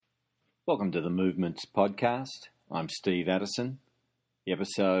Welcome to the Movements Podcast. I'm Steve Addison. The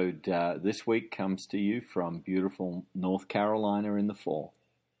episode this week comes to you from beautiful North Carolina in the fall.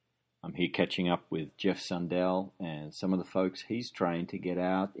 I'm here catching up with Jeff Sundell and some of the folks he's trained to get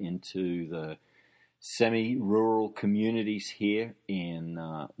out into the semi-rural communities here in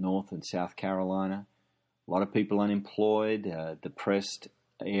North and South Carolina. A lot of people unemployed, depressed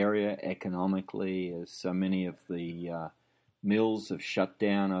area economically, as so many of the mills have shut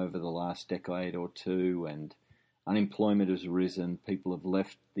down over the last decade or two, and unemployment has risen. People have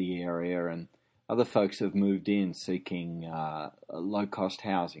left the area, and other folks have moved in seeking low-cost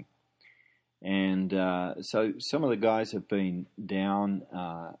housing. And so some of the guys have been down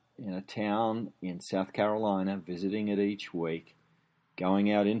in a town in South Carolina, visiting it each week,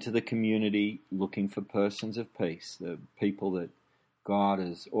 going out into the community, looking for persons of peace, the people that God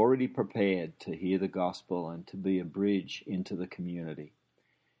has already prepared to hear the gospel and to be a bridge into the community.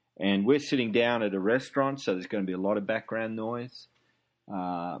 And we're sitting down at a restaurant, so there's going to be a lot of background noise.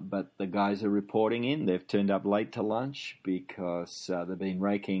 But the guys are reporting in. They've turned up late to lunch because they've been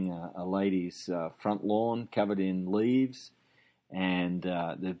raking a lady's front lawn covered in leaves. And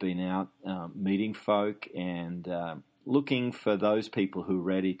they've been out meeting folk and looking for those people who are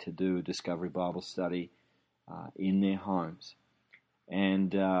ready to do a Discovery Bible study in their homes.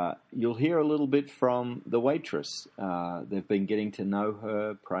 And you'll hear a little bit from the waitress. They've been getting to know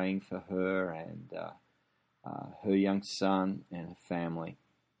her, praying for her and her young son and her family.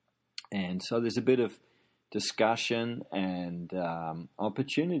 And so there's a bit of discussion and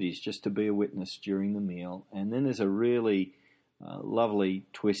opportunities just to be a witness during the meal. And then there's a really lovely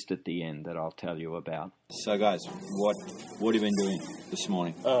twist at the end that I'll tell you about. So, guys, what have you been doing this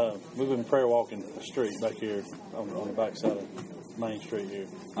morning? We've been prayer walking the street back here on the back side of Main Street here.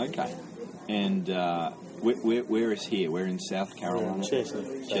 Okay. And where is here? We're in South Carolina? We're in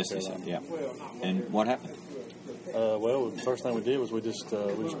Chesney, South yeah. And what happened? Well, the first thing we did was we just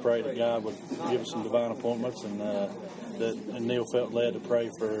prayed that God would give us some divine appointments, and Neil felt led to pray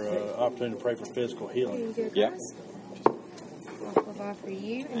for opportunity to pray for physical healing. Yep. For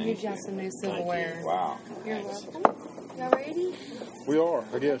you, and here's y'all some new silverware. Wow. You're welcome. Y'all ready? We are,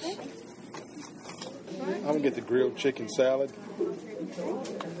 I guess. I'm going to get the grilled chicken salad,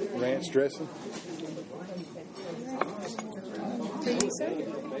 ranch dressing.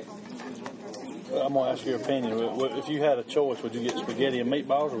 I'm going to ask your opinion. If you had a choice, would you get spaghetti and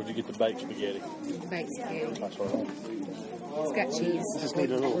meatballs, or would you get the baked spaghetti? Baked spaghetti. That's what I want. It's got cheese. Just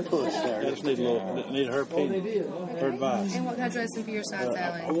need a little push there. Just need her opinion, her advice. And what kind of dressing for your side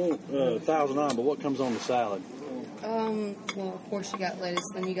salad? I want 1,009, but what comes on the salad? Well, of course you got lettuce,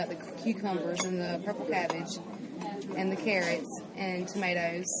 then you got the cucumbers and the purple cabbage and the carrots and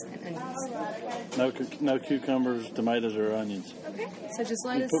tomatoes and onions. No cucumbers, tomatoes, or onions. Okay, so just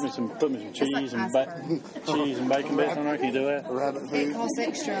lettuce. Put me some cheese cheese and bacon bits on there. Can you do that? It costs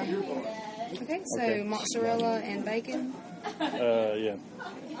extra. Okay, so mozzarella and bacon. Yeah.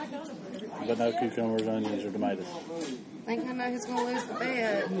 But no cucumbers, onions, or tomatoes. Think I know who's going to lose the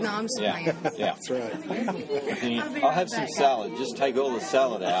bet. No, I'm just playing. Yeah, that's right. I'll have some salad. Just take all the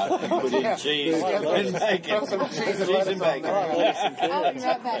salad out and put in cheese and bacon. Cheese and bacon. I'll be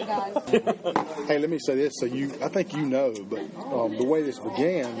right back, guys. Hey, let me say this. So I think you know, but the way this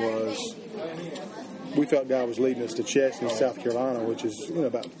began was we felt God was leading us to Chesney, South Carolina, which is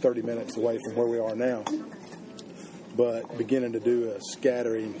about 30 minutes away from where we are now, but beginning to do a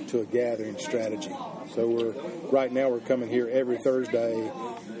scattering to a gathering strategy. So right now we're coming here every Thursday,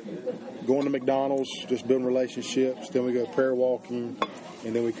 going to McDonald's, just building relationships. Then we go prayer walking,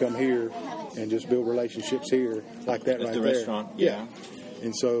 and then we come here and just build relationships here like that at the there. Restaurant. Yeah.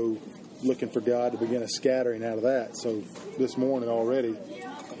 And so looking for God to begin a scattering out of that. So this morning already,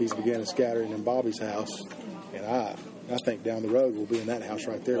 he's began a scattering in Bobby's house, and I think down the road we'll be in that house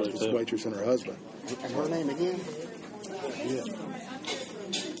right there with this waitress and her husband. And her name again? Yeah.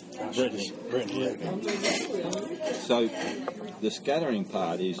 Brittany. So the scattering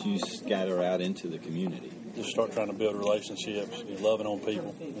part is you scatter out into the community. Just start trying to build relationships, loving on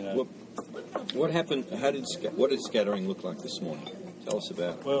people. What happened? What did scattering look like this morning? Tell us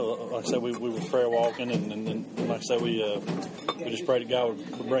about it. Well, like I said, we were prayer walking, and like I said, we just prayed that God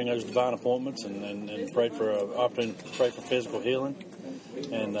would bring those divine appointments, and prayed for an opportunity to pray for physical healing.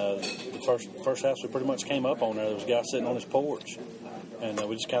 And the first house we pretty much came up on there was a guy sitting on his porch, and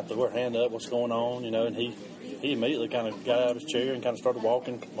we just kind of threw our hand up, what's going on, and he immediately kind of got out of his chair and kind of started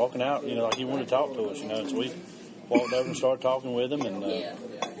walking out, like he wanted to talk to us, and so we walked over and started talking with him,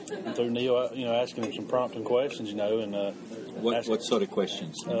 and through Neil, asking him some prompting questions, and What sort of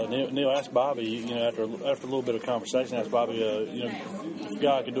questions? Neil asked Bobby, after a little bit of conversation, asked Bobby, if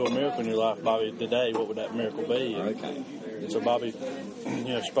God could do a miracle in your life, Bobby, today, what would that miracle be? Okay. And so Bobby,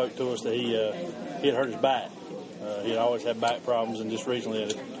 spoke to us that he had hurt his back. He had always had back problems, and just recently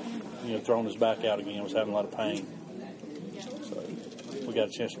had, thrown his back out again. Was having a lot of pain. So we got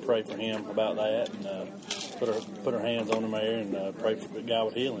a chance to pray for him about that, and put our hands on him there, and pray for the guy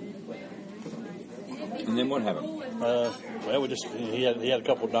with healing. And then what happened? He had a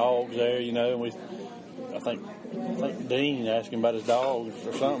couple of dogs there, and I think Dean asked him about his dog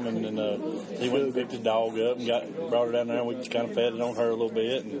or something, and he went and picked his dog up and brought her down there, and we just kind of fed it on her a little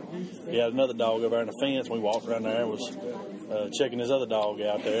bit. And he had another dog over there in the fence. We walked around there and was checking his other dog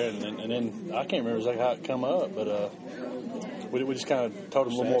out there, and then I can't remember exactly how it come up, but we just kind of told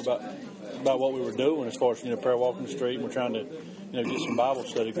him a little more about what we were doing as far as prayer walking the street. And we're trying to get some Bible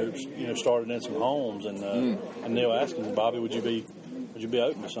study groups started in some homes, and Neil asked him, Bobby, would you be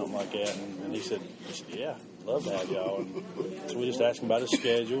open to something like that? And he said, yeah, love to have y'all. And so we just asked him about his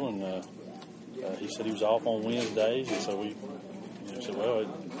schedule, and he said he was off on Wednesdays, and so we said, well,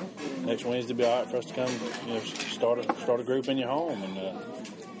 next Wednesday be all right for us to come start a group in your home. And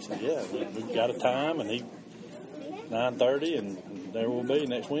he said, yeah, we've got a time, and 9:30, and there will be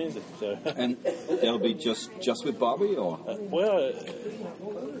next Wednesday. So. And that'll be just with Bobby, or?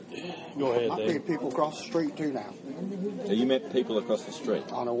 Go ahead, I Dave. meet people across the street, too, now. So you met people across the street?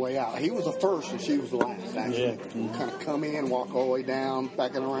 On her way out. He was the first, and she was the last, actually. Yeah. Kind of come in, walk all the way down,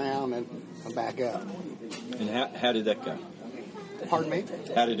 backing around, and back up. And how did that go? Pardon me?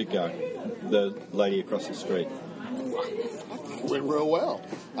 How did it go? The lady across the street? Went real well.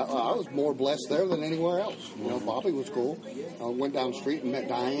 I was more blessed there than anywhere else. Bobby was cool. Went down the street and met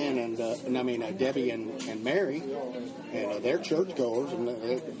Diane and Debbie and Mary, and they're churchgoers. And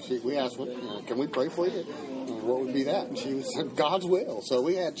we asked, can we pray for you? What would be that? And she said, God's will. So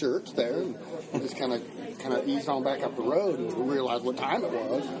we had church there, and just kind of eased on back up the road, and we realized what time it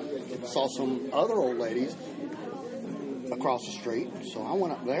was. Saw some other old ladies across the street, so I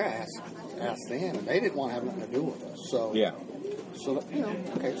went up there, asked them, and they didn't want to have nothing to do with us. So yeah. So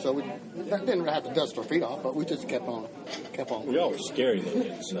so we didn't have to dust our feet off, but we just kept on. We all were scary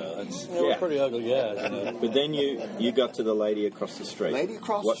looking, so we're pretty ugly guys. But then you got to the lady across the street. Lady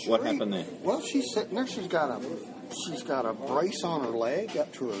across the street. What happened there? Well, she's sitting there. She's got a brace on her leg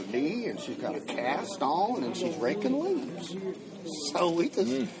up to her knee, and she's got a cast on, and she's raking leaves. So we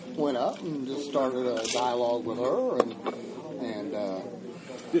just went up and just started a dialogue with her, and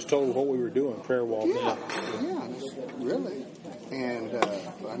just told her what we were doing, prayer walking. Yeah, really. And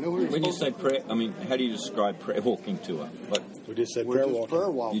I knew we were. When you say prayer, how do you describe prayer walking to her? We just said We're prayer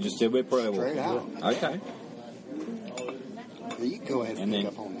walking. You just said we're prayer Straight walking. out. Okay. You go ahead and pick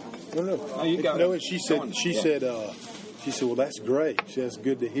up on that. No. Oh, you go. No, and she said, well, that's great. She said, that's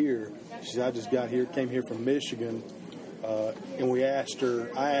good to hear. She said, I just came here from Michigan, and I asked her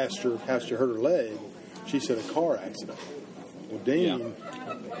how she hurt her leg. She said a car accident. Well, Dean.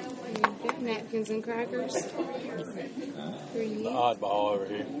 Napkins and crackers. For you. The oddball over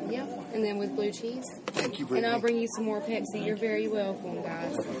here. Yep, and then with blue cheese. Thank you, And Brittany. I'll bring you some more Pepsi. You're very welcome,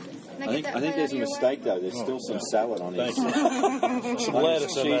 guys. I think there's a mistake though. There's still some salad on it. Some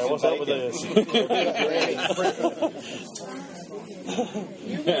lettuce in there. What's up with this?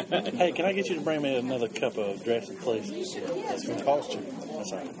 Hey, can I get you to bring me another cup of dressing, please? That's going to cost you.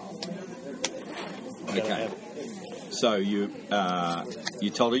 That's all right. Okay. So you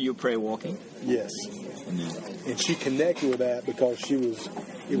told her you were prayer walking? Yes. And she connected with that because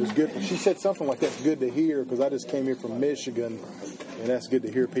it was good. She said something like, that's good to hear because I just came here from Michigan, and that's good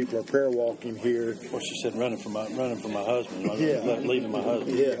to hear people are prayer walking here. Well, she said running from my husband. Leaving my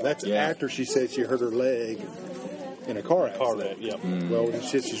husband. Yeah, that's after she said she hurt her leg in a car accident. Car wreck, yep. Well, she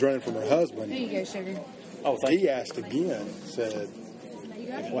said she's running from her husband. Here you go, sugar. Oh, thank He asked again, said,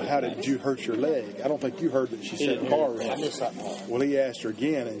 well, how did you hurt your leg? I don't think you heard that she said a car wreck. I missed that part. Well, he asked her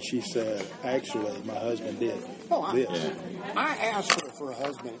again, and she said, actually, my husband did this. I asked her for a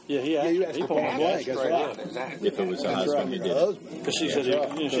husband. Yeah, he asked. you asked he her put for my a leg. leg. That's right. Exactly. If it was a husband, you did it. Because she said she'd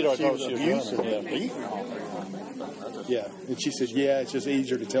already told us she was abusive running. and beaten all the time. Yeah, and she said, it's just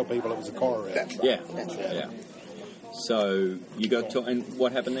easier to tell people it was a car wreck. That's right. Yeah. That's right. Yeah. So you got to, and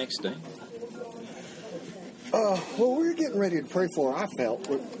what happened next, Dean? Well, we were getting ready to pray for her, I felt.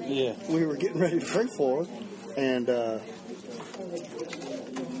 Yeah. We were getting ready to pray for her, and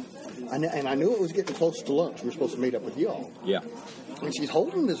I knew it was getting close to lunch. We were supposed to meet up with y'all. Yeah. And she's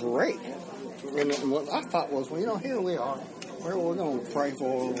holding this rake. And what I thought was, here we are. we're going to pray for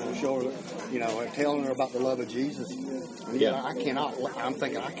her. We're going to show her, telling her about the love of Jesus. And yet I'm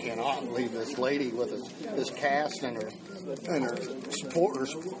thinking I cannot leave this lady with this cast and her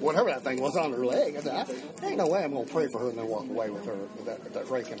supporters, whatever that thing was on her leg. I said, ain't no way I'm going to pray for her and then walk away with her with that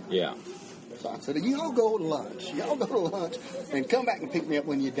raking. Yeah. So I said, y'all go to lunch. Y'all go to lunch and come back and pick me up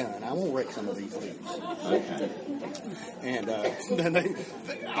when you're done. I won't rake some of these leaves. Okay. And then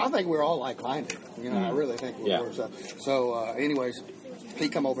I think we're all like-minded. I really think we were. So anyways, he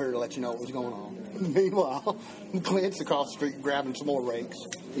come over here to let you know what was going on. Meanwhile, Clint's across the street grabbing some more rakes.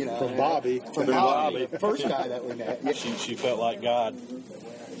 From Bobby. From Bobby, first guy that we met. She felt like God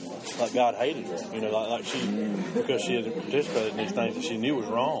hated her. Like she, because she had participated in these things that she knew was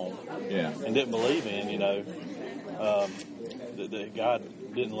wrong. Yeah. And didn't believe in. That God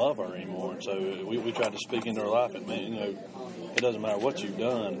didn't love her anymore. And so we tried to speak into her life. And it doesn't matter what you've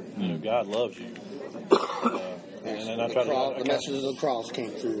done. God loves you. And I tried the message of the cross came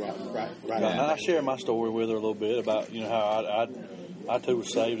through right. And I share my story with her a little bit about how I too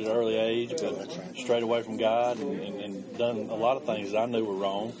was saved at an early age, but strayed away from God and done a lot of things that I knew were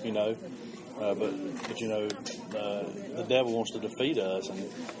wrong. But the devil wants to defeat us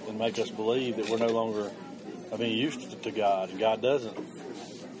and make us believe that we're no longer any use to God, and God doesn't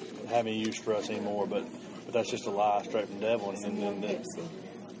have any use for us anymore. But that's just a lie straight from the devil.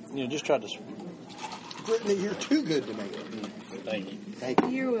 And just try to. Brittany, you're too good to me. Thank you. Thank you.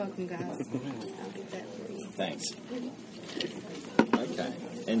 You're welcome, guys. I'll get that for you. Thanks. Okay.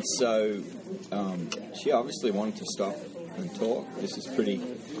 And so she obviously wanted to stop and talk. This is pretty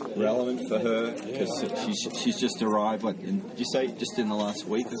relevant for her because she's just arrived. Did you say just in the last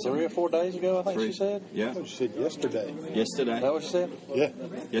week or something? 3 or 4 days ago, I think she said. Yeah. She said yesterday. Yesterday. Is that what she said? Yeah.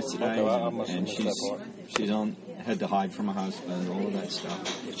 Yesterday, Okay, I must have and missed that part. she's had to hide from her husband, all of that stuff.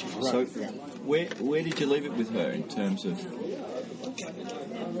 So, where did you leave it with her in terms of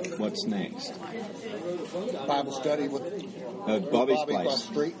what's next? Bible study with Bobby's Bobby place. across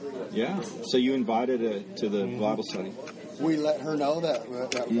the street. Yeah. So you invited her to the Bible study. We let her know that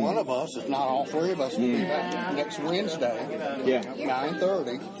one of us, if not all three of us, will be back next Wednesday. Yeah.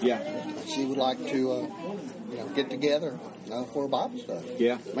 9:30. Yeah. She would like to, get together for a Bible study.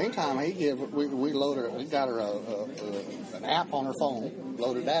 Yeah. Meantime, we loaded. We got her an app on her phone.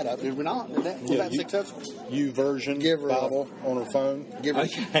 Loaded that up. Did we not? Was that successful? YouVersion Give her Bible on her phone. Give her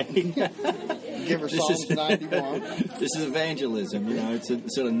Psalms 91. This is evangelism. It's a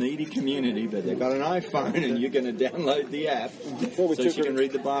sort of needy community, but they've got an iPhone, and you're going to download the app so she can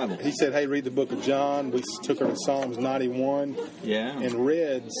read the Bible. He said, "Hey, read the book of John." We took her to Psalms 91. Yeah. And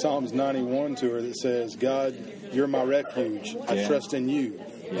read Psalms 91 to her that says, "God, you're my refuge. I trust in you,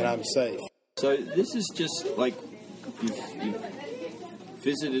 and I'm safe." So this is just like you've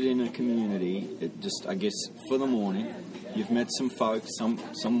visited in a community. I guess for the morning, you've met some folks.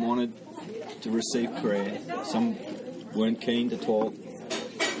 Some wanted to receive prayer. Some weren't keen to talk,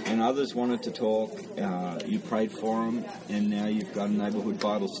 and others wanted to talk. You prayed for them, and now you've got a neighborhood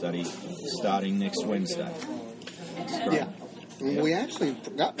Bible study starting next Wednesday. That's great. Yeah. We actually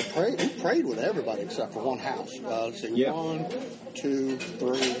got to pray. We prayed with everybody except for one house. Let's see, 1, 2,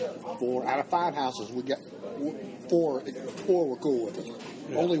 3, 4. Out of 5 houses, we got 4. 4 were cool with us.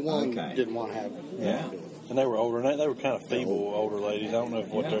 Yeah. Only one didn't want to have. Yeah. And they were older. They were kind of feeble older ladies. I don't know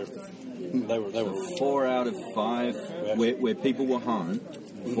what they were. 4 out of 5 where people were home.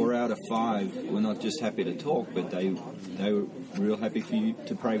 4 out of 5 were not just happy to talk, but they were real happy for you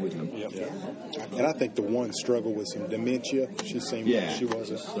to pray with them. Yep. And I think the one struggled with some dementia. She seemed like she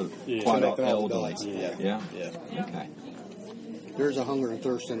wasn't quite elderly. Yeah. Okay. There's a hunger and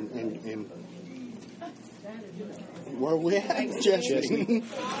thirst in where we at, Jesse?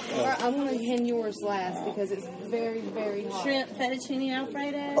 I'm going to hand yours last because it's very, very hot. Shrimp fettuccine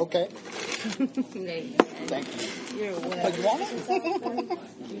Alfredo. Okay. Thank you. You're welcome. You want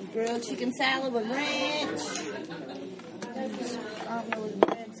it? Grilled chicken salad with ranch. I don't know where the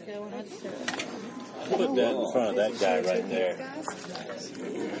bread's going. I just Put that in front of that guy right there.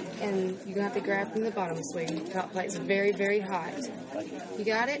 And you're going to have to grab from the bottom, sweetie. Top plate's very, very hot. You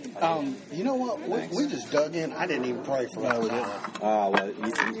got it? You know what? We just dug in. I didn't even pray for that. Well,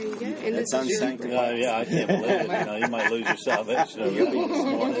 There you go. And it's unsanctified. I can't believe it. You might lose your salvation over this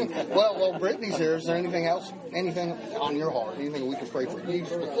morning. Well, Brittany's here. Is there anything else? Anything on your heart? Anything we can pray for you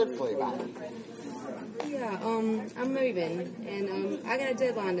specifically about? Yeah, I'm moving, and I got a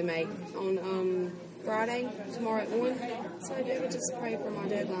deadline to make on Friday, tomorrow at 1. So if you would just pray for my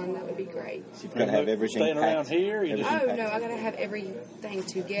deadline, that would be great. So you've got to have everything staying around packed. here. You just, Oh, no, I got to have everything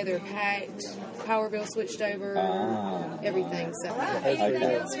together, packed, power bill switched over, everything. So, anything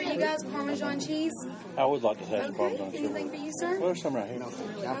else for you guys? Parmesan cheese? I would like to have some Okay. Parmesan. Anything for you, sir? Well, there's some right here.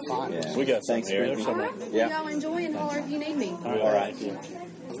 I'm fine. Yeah. We got some Thanks here. very There's much. some All right right. Yeah. Y'all enjoy and holler if you need me. All right.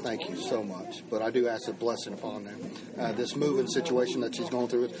 Thank you so much. But I do ask a blessing upon them. This moving situation that she's going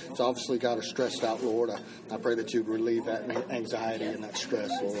through, it's obviously got her stressed out, Lord. I pray that you'd relieve that anxiety and that stress,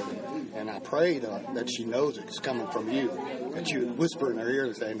 Lord. And I pray that she knows it's coming from you, that you whisper in her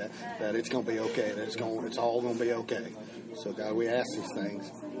ear saying that it's going to be okay, that it's all going to be okay. So, God, we ask these things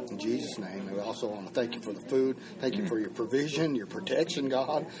in Jesus' name. And we also want to thank you for the food. Thank you for your provision, your protection,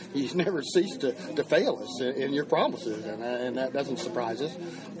 God. You've never ceased to fail us in your promises, and that doesn't surprise us.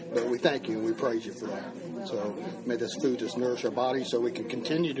 But we thank you and we praise you for that. So may this food just nourish our bodies so we can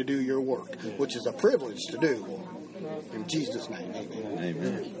continue to do your work, which is a privilege to do. In Jesus' name,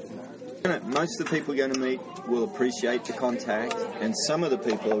 amen. Amen. Most of the people you're going to meet will appreciate the contact, and some of the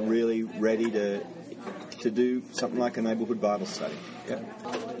people are really ready to do something like a neighborhood Bible study.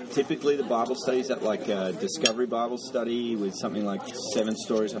 Yep. Typically, the Bible study is at like a Discovery Bible study with something like 7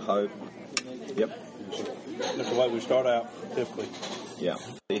 Stories of Hope. Yep. That's the way we start out, typically. Yeah.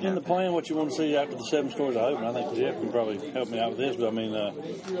 In the plan, what you want to see after the 7 Stories of Hope, and I think Jeff can probably help me out with this, but I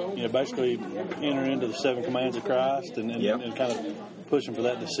mean, basically enter into the 7 commands of Christ and kind of pushing for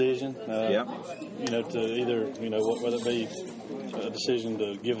that decision. To either, whether it be a decision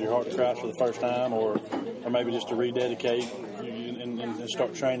to give your heart to Christ for the first time or maybe just to rededicate and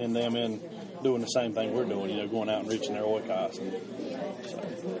start training them in doing the same thing we're doing, going out and reaching their oikos.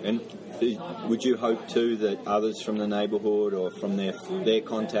 And would you hope too that others from the neighbourhood or from their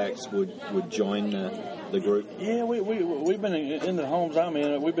contacts would join the group? Yeah, we've been in the homes I'm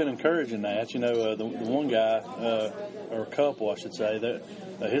in. We've been encouraging that. The one guy or couple, I should say,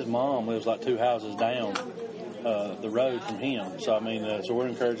 that his mom lives like 2 houses down the road from him. So so we're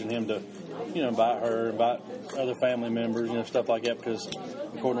encouraging him to invite her, invite other family members, stuff like that, because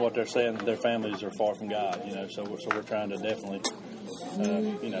according to what they're saying, their families are far from God. So we're trying to definitely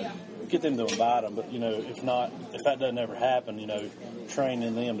get them to invite them, but if that doesn't ever happen,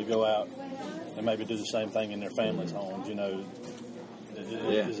 training them to go out and maybe do the same thing in their families' homes,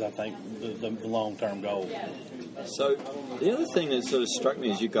 is I think the long-term goal. So the other thing that sort of struck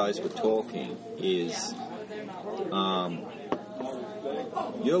me as you guys were talking is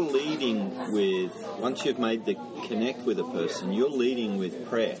you're leading with, once you've made the connect with a person, you're leading with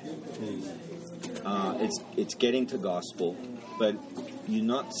prayer. It's getting to gospel, but you're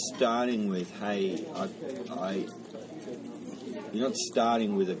not starting with, hey, you're not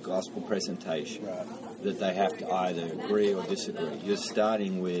starting with a gospel presentation that they have to either agree or disagree. You're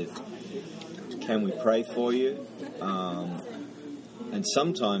starting with, can we pray for you? And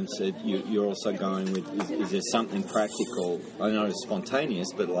sometimes you're also going with, is there something practical? I know it's spontaneous,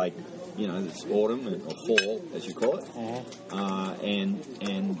 but like, it's autumn or fall, as you call it,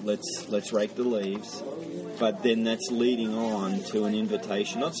 and let's rake the leaves. But then that's leading on to an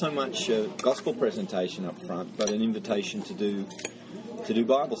invitation, not so much a gospel presentation up front, but an invitation to do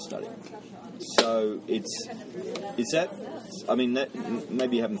Bible study. So that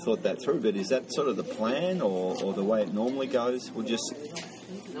maybe you haven't thought that through, but is that sort of the plan or the way it normally goes? We'll just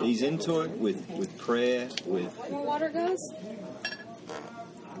ease into it with prayer, with... More water, guys?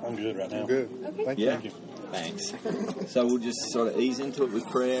 I'm good right now. Good. Okay. Thank you. Yeah. Thanks. So we'll just sort of ease into it with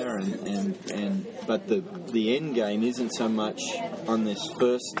prayer, but the end game isn't so much on this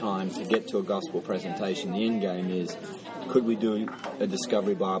first time to get to a gospel presentation. The end game is, could we do a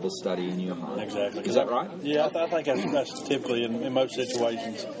Discovery Bible study in your home? Exactly. Is that right? Yeah, I think that's typically in most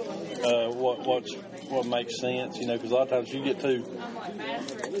situations what makes sense. Because a lot of times you get too,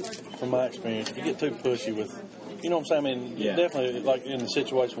 from my experience, if you get too pushy with. You know what I'm saying? Definitely, like in the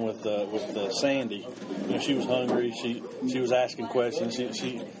situation with Sandy, she was hungry. She was asking questions.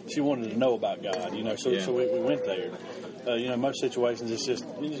 She wanted to know about God. So we went there. Most situations it's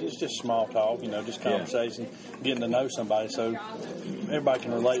just small talk. Just conversation, getting to know somebody. So everybody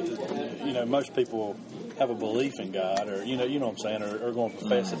can relate. Most people have a belief in God, or you know what I'm saying, or going to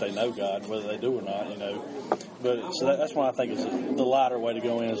profess that they know God, whether they do or not. But so that's why I think it's the lighter way to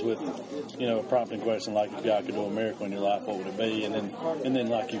go in is with, a prompting question like, if God could do a miracle in your life, what would it be? And then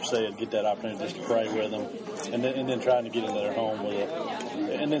like you said, get that opportunity just to pray with them, and then trying to get into their home with it,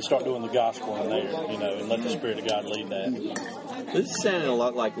 and then start doing the gospel in there, and let the Spirit of God lead that. This is sounding a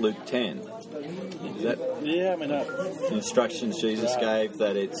lot like Luke 10. Is that? Yeah, the instructions Jesus gave,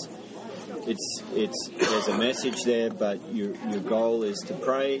 that it's there's a message there, but your goal is to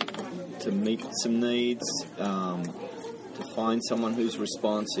pray to meet some needs, to find someone who's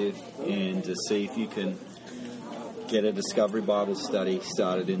responsive, and to see if you can get a Discovery Bible study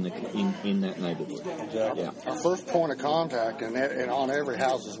started in that neighborhood. Exactly. Yeah. Our first point of contact and on every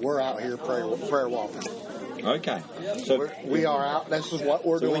house is we're out here prayer walking. Okay. So We are out. This is what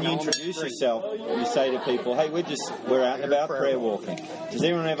we're So doing. when you introduce yourself, you say to people, "Hey, we're out and about prayer walking." Does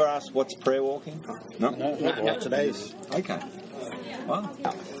anyone ever ask what's prayer walking? No. Not today's. Okay. Wow.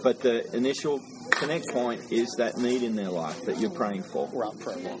 But the initial connect point is that need in their life that you're praying for. We're out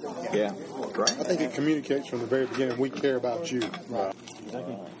prayer walking. Yeah. Great. I think it communicates from the very beginning. We care about you. Right.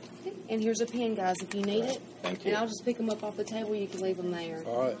 And here's a pen, guys, if you need it. Thank you. And I'll just pick them up off the table. You can leave them there.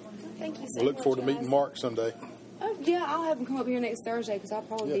 All right. Thank you so We look much, forward to guys. meeting Mark someday. Oh, yeah, I'll have them come up here next Thursday because I'll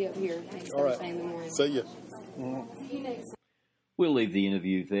probably be Yeah. up here next All right. Thursday in the morning. See you. See you next. We'll leave the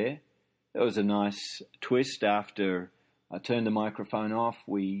interview there. That was a nice twist. After I turned the microphone off,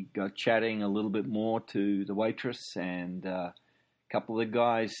 we got chatting a little bit more to the waitress, and a couple of the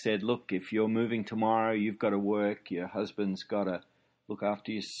guys said, "Look, if you're moving tomorrow, you've got to work. Your husband's got to look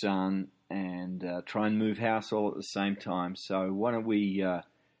after your son and try and move house all at the same time. So why don't we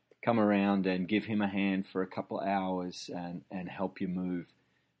come around and give him a hand for a couple of hours and help you move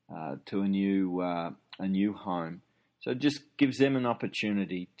to a new home." So it just gives them an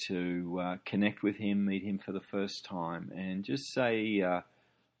opportunity to connect with him, meet him for the first time, and just say,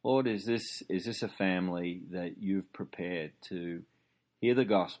 "Lord, is this a family that you've prepared to hear the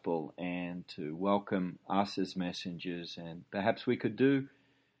gospel and to welcome us as messengers? And perhaps we could do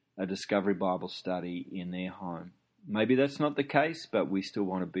a Discovery Bible study in their home." Maybe that's not the case, but we still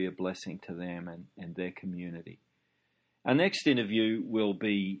want to be a blessing to them and their community. Our next interview will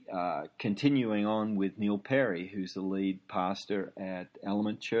be continuing on with Neil Perry, who's the lead pastor at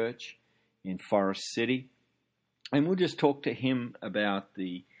Element Church in Forest City. And we'll just talk to him about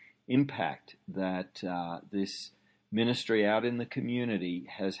the impact that this ministry out in the community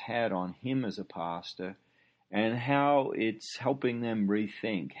has had on him as a pastor and how it's helping them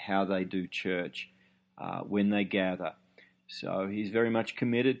rethink how they do church when they gather. So he's very much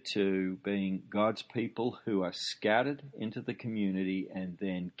committed to being God's people who are scattered into the community and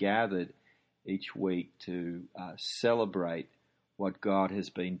then gathered each week to celebrate what God has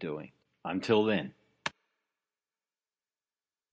been doing. Until then.